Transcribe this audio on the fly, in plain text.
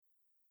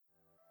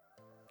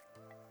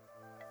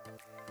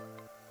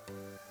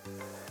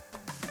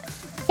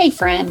Hey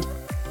friend,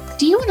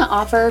 do you want to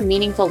offer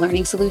meaningful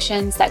learning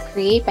solutions that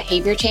create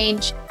behavior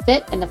change,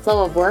 fit in the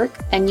flow of work,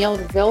 and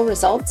yield real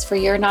results for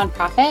your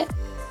nonprofit?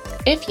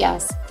 If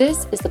yes,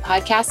 this is the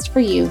podcast for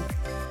you.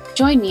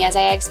 Join me as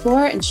I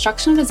explore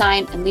instructional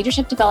design and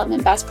leadership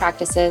development best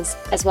practices,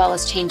 as well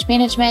as change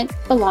management,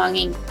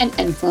 belonging, and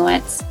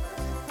influence.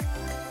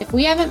 If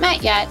we haven't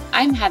met yet,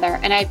 I'm Heather,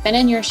 and I've been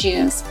in your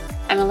shoes.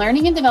 I'm a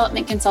learning and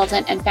development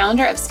consultant and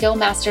founder of Skill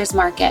Masters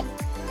Market.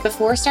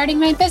 Before starting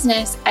my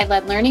business, I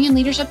led learning and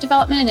leadership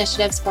development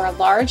initiatives for a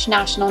large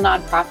national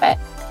nonprofit.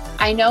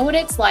 I know what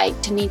it's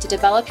like to need to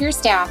develop your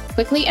staff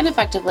quickly and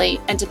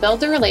effectively and to build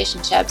the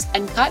relationships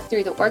and cut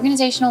through the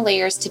organizational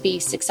layers to be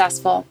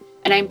successful.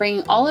 And I'm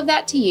bringing all of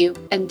that to you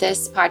in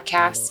this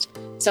podcast.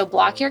 So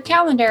block your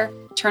calendar,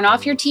 turn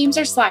off your Teams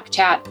or Slack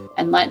chat,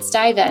 and let's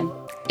dive in.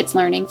 It's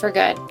learning for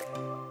good.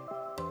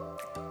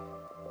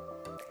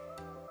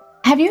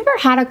 Have you ever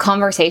had a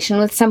conversation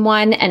with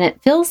someone and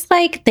it feels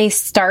like they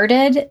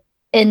started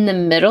in the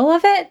middle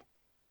of it?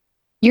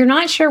 You're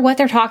not sure what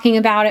they're talking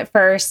about at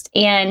first,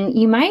 and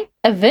you might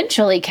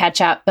eventually catch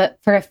up, but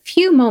for a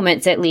few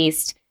moments at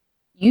least,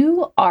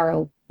 you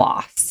are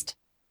lost.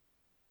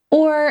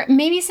 Or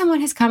maybe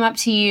someone has come up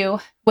to you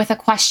with a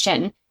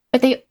question,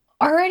 but they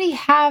already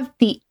have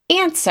the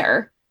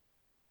answer.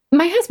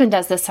 My husband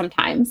does this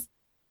sometimes.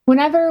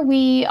 Whenever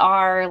we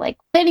are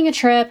planning a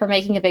trip or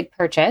making a big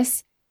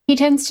purchase, he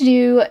tends to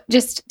do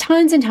just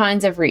tons and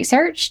tons of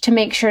research to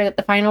make sure that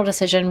the final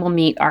decision will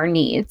meet our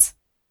needs.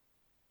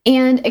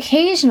 And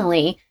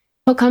occasionally,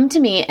 he'll come to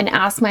me and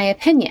ask my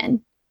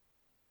opinion.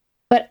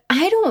 But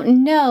I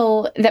don't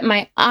know that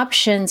my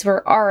options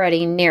were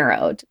already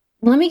narrowed.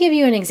 Let me give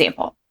you an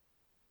example.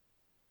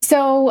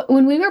 So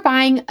when we were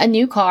buying a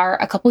new car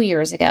a couple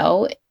years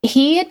ago,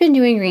 he had been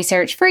doing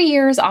research for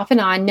years off and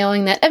on,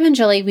 knowing that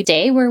eventually we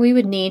day where we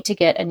would need to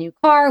get a new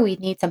car,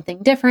 we'd need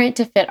something different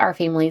to fit our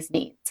family's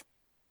needs.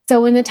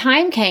 So when the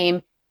time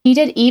came, he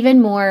did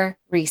even more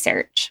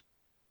research.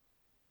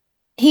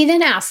 He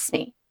then asks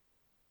me,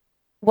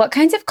 "What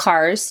kinds of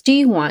cars do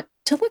you want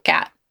to look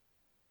at?"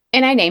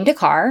 And I named a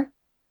car,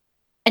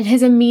 and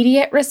his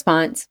immediate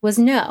response was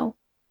no.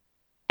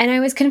 And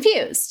I was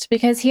confused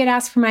because he had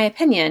asked for my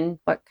opinion.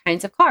 What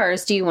kinds of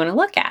cars do you want to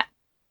look at?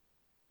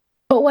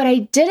 But what I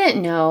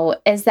didn't know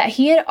is that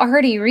he had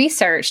already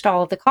researched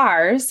all of the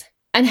cars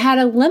and had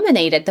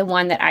eliminated the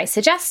one that I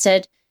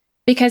suggested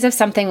because of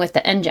something with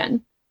the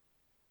engine.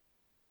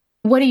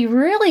 What he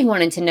really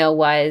wanted to know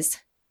was,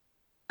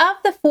 of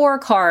the 4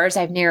 cars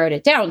I've narrowed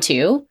it down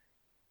to,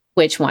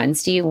 which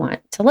ones do you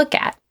want to look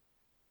at?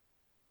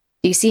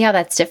 Do you see how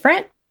that's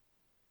different?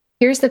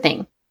 Here's the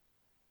thing.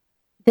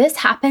 This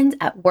happens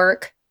at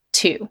work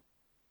too.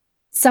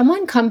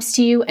 Someone comes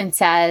to you and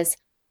says,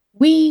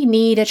 "We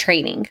need a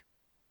training."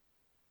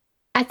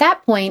 At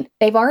that point,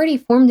 they've already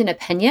formed an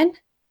opinion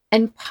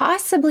and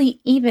possibly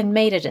even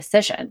made a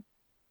decision.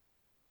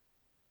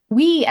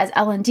 We as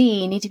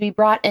L&D need to be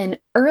brought in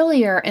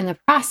earlier in the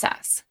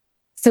process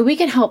so we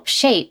can help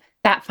shape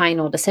that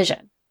final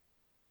decision,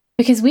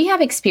 because we have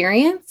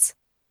experience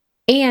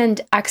and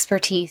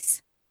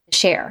expertise to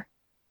share.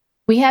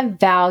 We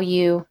have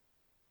value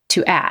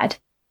to add.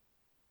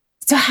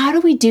 So how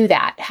do we do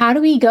that? How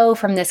do we go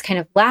from this kind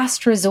of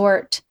last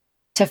resort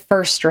to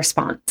first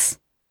response?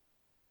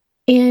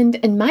 And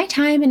in my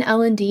time in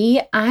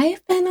L&D,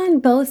 I've been on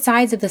both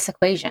sides of this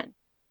equation.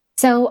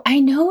 So I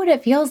know what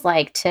it feels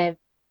like to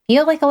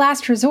feel like a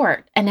last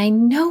resort, and I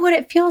know what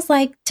it feels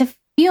like to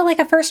feel like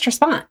a first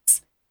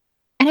response.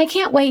 And I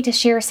can't wait to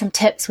share some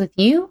tips with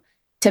you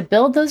to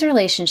build those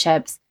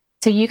relationships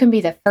so you can be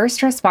the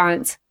first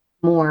response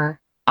more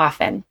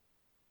often.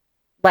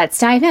 Let's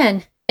dive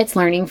in. It's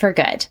Learning for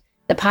Good,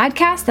 the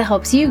podcast that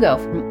helps you go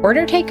from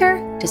order taker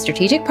to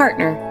strategic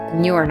partner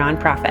in your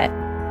nonprofit.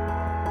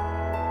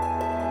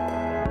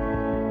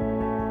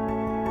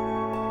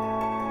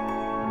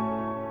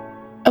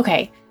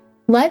 Okay,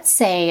 let's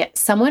say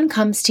someone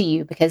comes to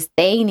you because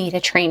they need a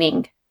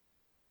training.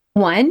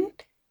 1,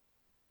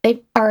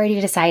 they've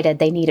already decided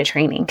they need a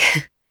training.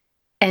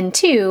 And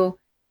 2,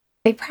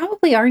 they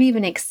probably aren't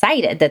even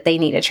excited that they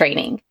need a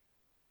training.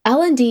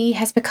 L&D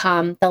has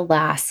become the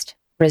last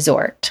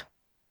resort.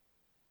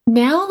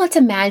 Now let's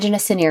imagine a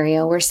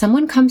scenario where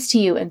someone comes to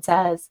you and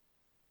says,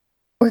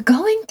 "We're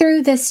going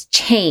through this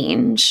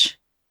change,"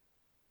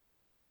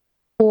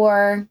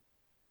 or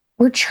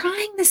 "We're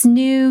trying this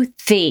new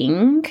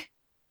thing,"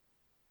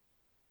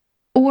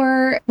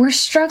 or "We're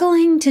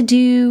struggling to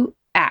do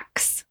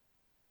X.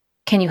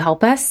 Can you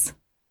help us?"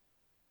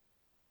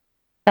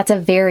 That's a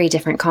very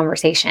different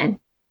conversation.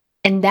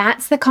 And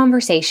that's the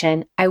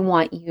conversation I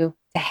want you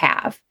to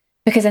have,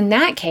 because in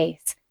that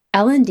case,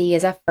 L&D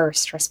is a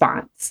first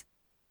response.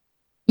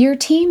 Your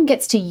team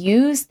gets to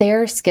use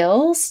their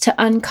skills to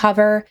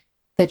uncover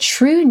the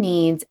true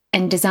needs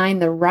and design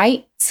the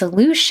right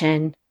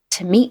solution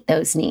to meet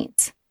those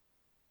needs,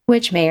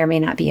 which may or may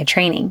not be a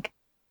training.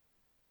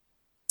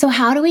 So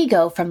how do we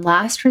go from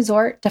last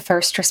resort to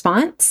first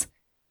response?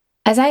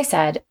 As I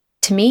said,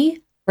 to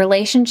me,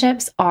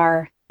 relationships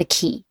are the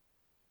key.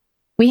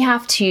 We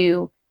have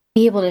to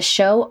be able to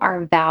show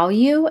our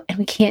value, and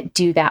we can't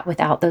do that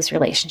without those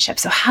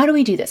relationships. So how do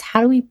we do this?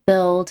 How do we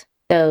build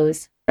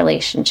those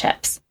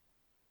relationships?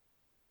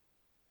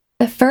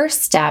 The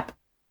first step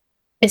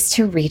is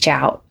to reach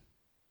out.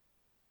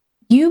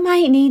 You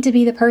might need to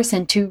be the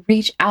person to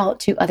reach out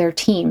to other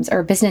teams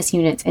or business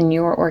units in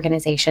your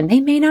organization.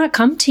 They may not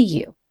come to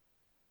you,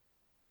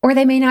 or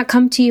they may not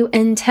come to you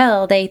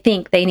until they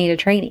think they need a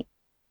training.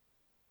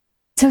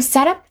 So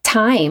set up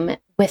time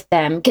with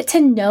them, get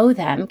to know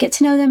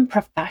them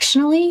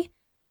professionally.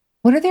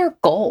 What are their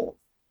goals?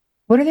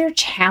 What are their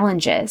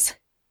challenges?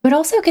 But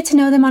also get to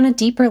know them on a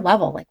deeper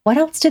level. Like, what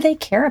else do they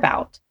care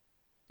about?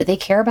 Do they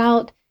care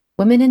about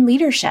women in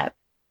leadership?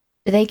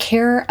 Do they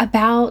care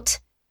about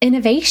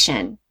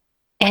innovation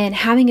and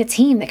having a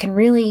team that can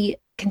really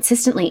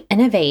consistently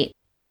innovate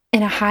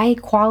in a high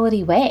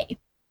quality way?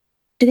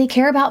 Do they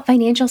care about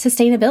financial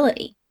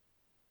sustainability?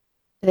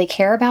 Do they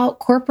care about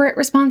corporate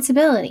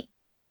responsibility?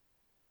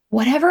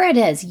 Whatever it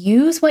is,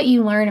 use what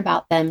you learn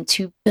about them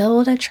to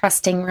build a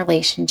trusting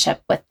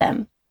relationship with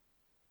them.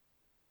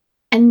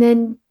 And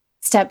then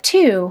step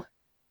 2,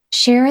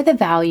 share the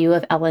value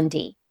of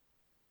L&D.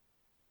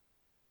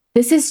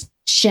 This is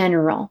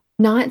general,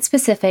 not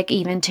specific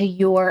even to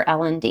your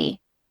L&D.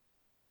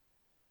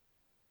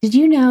 Did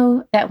you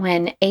know that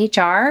when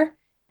HR,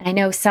 and I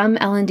know some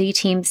L&D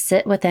teams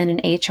sit within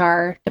an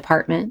HR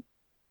department,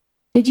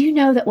 did you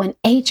know that when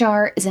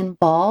HR is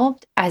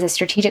involved as a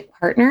strategic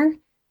partner,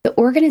 the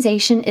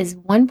organization is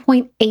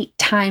 1.8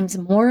 times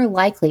more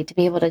likely to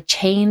be able to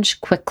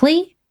change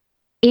quickly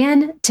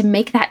and to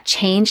make that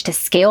change to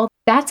scale?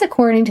 That's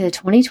according to the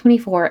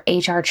 2024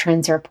 HR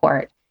Trends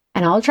Report.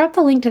 And I'll drop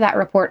the link to that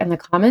report in the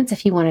comments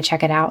if you want to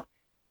check it out.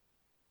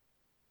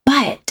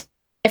 But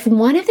if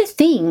one of the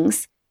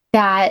things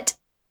that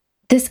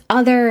this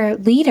other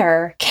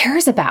leader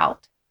cares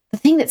about, the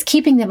thing that's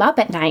keeping them up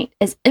at night,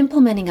 is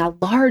implementing a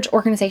large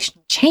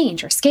organizational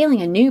change or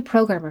scaling a new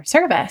program or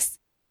service,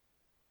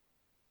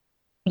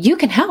 you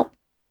can help.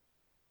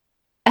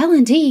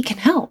 L&D can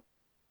help.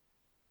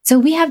 So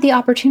we have the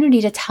opportunity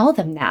to tell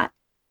them that,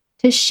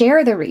 to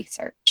share the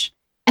research.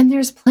 And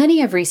there's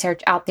plenty of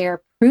research out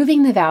there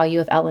proving the value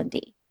of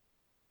L&D.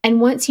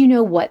 And once you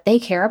know what they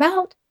care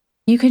about,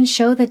 you can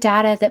show the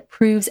data that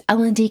proves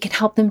L&D can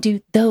help them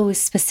do those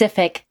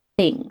specific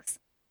things.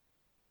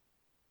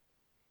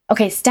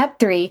 Okay, step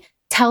 3,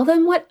 tell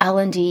them what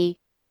L&D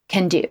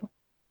can do.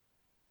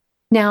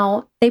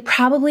 Now, they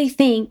probably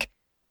think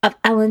of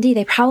L&D,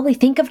 they probably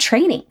think of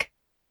training.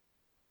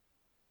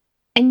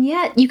 And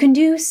yet you can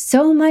do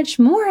so much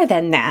more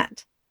than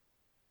that.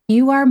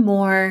 You are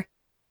more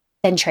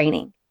than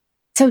training.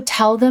 So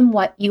tell them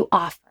what you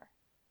offer.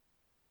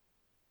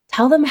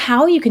 Tell them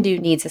how you can do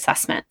needs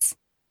assessments,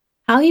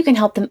 how you can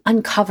help them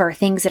uncover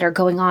things that are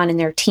going on in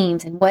their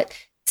teams and what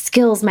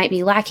skills might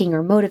be lacking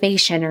or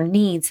motivation or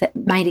needs that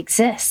might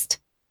exist.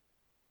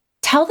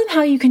 Tell them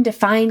how you can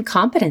define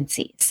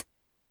competencies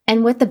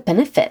and what the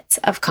benefits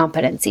of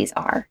competencies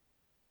are.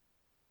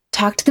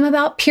 Talk to them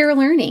about peer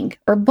learning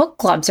or book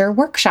clubs or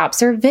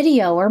workshops or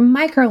video or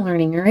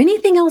microlearning or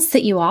anything else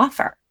that you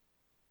offer.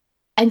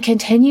 And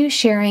continue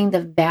sharing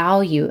the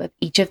value of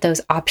each of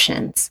those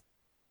options.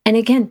 And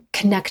again,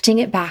 connecting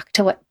it back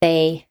to what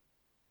they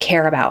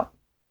care about.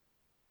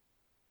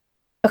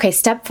 Okay,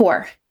 step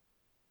 4,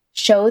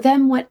 show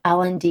them what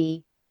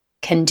L&D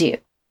can do.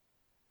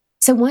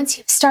 So once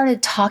you've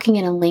started talking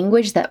in a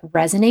language that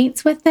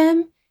resonates with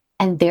them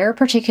and their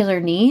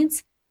particular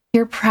needs,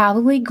 you're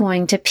probably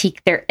going to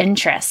pique their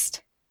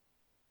interest.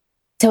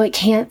 So it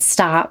can't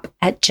stop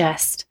at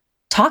just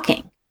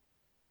talking.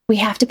 We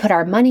have to put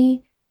our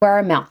money where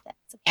our mouth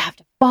is. We have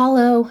to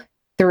follow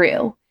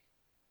through.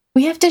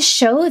 We have to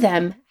show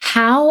them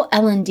how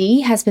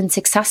L&D has been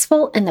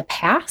successful in the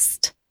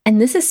past,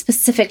 and this is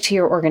specific to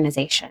your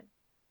organization.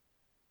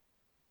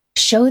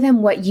 Show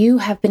them what you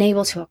have been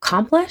able to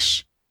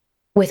accomplish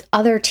with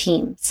other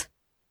teams.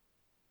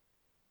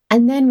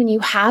 And then when you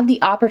have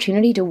the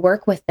opportunity to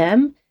work with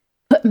them,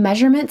 put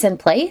measurements in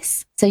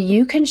place so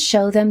you can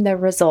show them the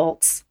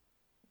results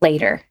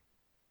later.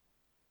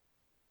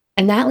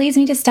 And that leads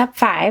me to step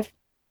 5,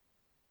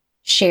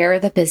 share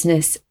the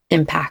business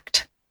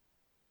impact.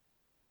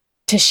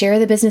 To share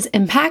the business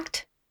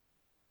impact,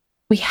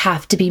 we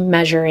have to be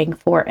measuring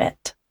for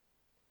it.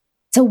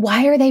 So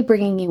why are they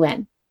bringing you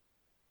in?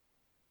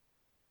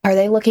 Are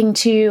they looking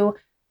to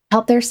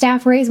help their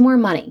staff raise more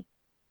money?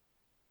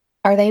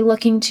 Are they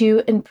looking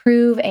to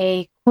improve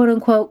a quote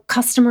unquote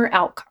customer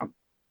outcome?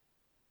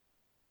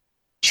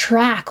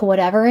 Track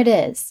whatever it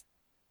is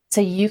so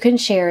you can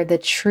share the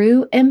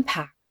true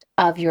impact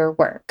of your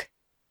work.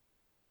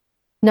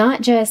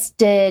 Not just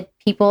did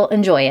people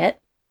enjoy it,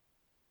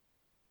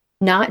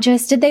 not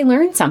just did they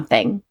learn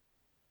something,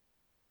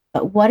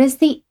 but what is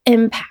the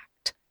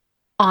impact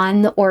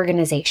on the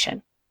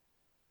organization,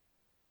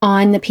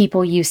 on the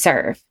people you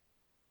serve,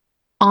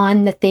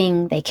 on the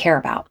thing they care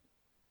about.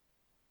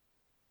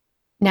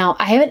 Now,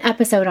 I have an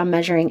episode on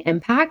measuring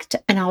impact,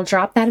 and I'll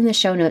drop that in the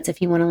show notes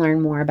if you want to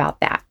learn more about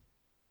that.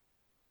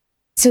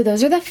 So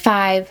those are the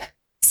 5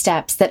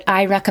 steps that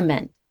I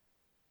recommend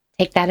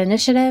take that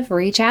initiative,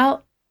 reach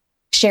out,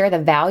 share the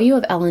value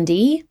of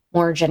L&D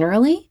more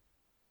generally.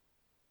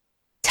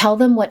 Tell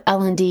them what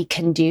L&D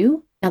can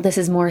do. Now, this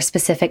is more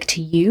specific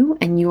to you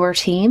and your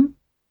team.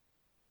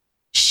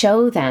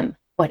 Show them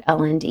what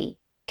L&D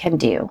can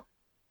do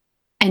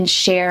and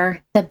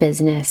share the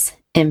business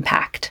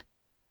impact.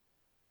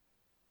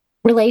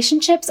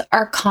 Relationships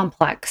are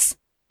complex,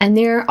 and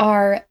there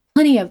are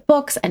plenty of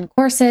books and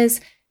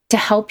courses to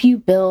help you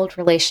build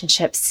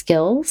relationship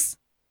skills.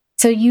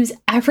 So use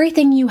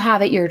everything you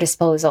have at your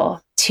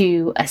disposal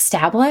to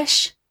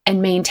establish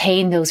and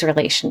maintain those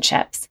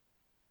relationships.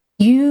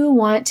 You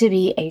want to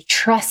be a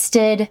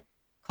trusted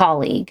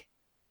colleague,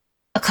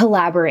 a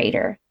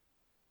collaborator,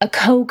 a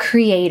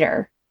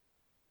co-creator,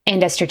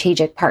 and a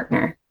strategic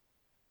partner.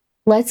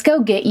 Let's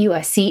go get you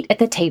a seat at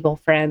the table,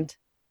 friend.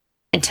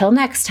 Until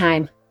next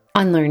time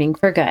on Learning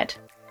for Good.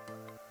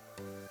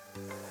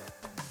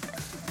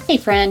 Hey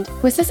friend,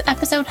 was this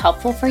episode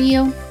helpful for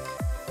you?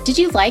 Did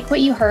you like what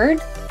you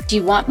heard? Do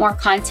you want more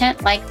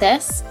content like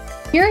this?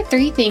 Here are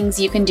 3 things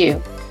you can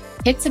do.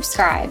 Hit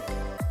subscribe.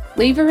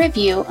 Leave a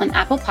review on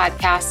Apple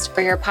Podcasts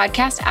or your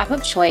podcast app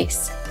of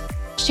choice.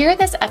 Share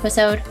this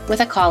episode with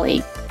a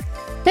colleague.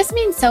 This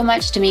means so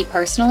much to me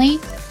personally.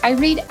 I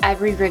read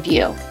every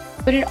review,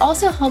 but it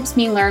also helps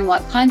me learn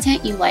what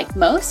content you like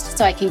most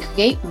so I can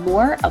create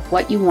more of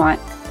what you want.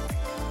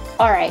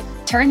 All right,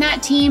 turn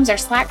that Teams or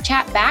Slack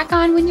chat back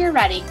on when you're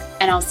ready,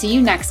 and I'll see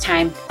you next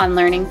time on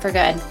Learning for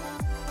Good.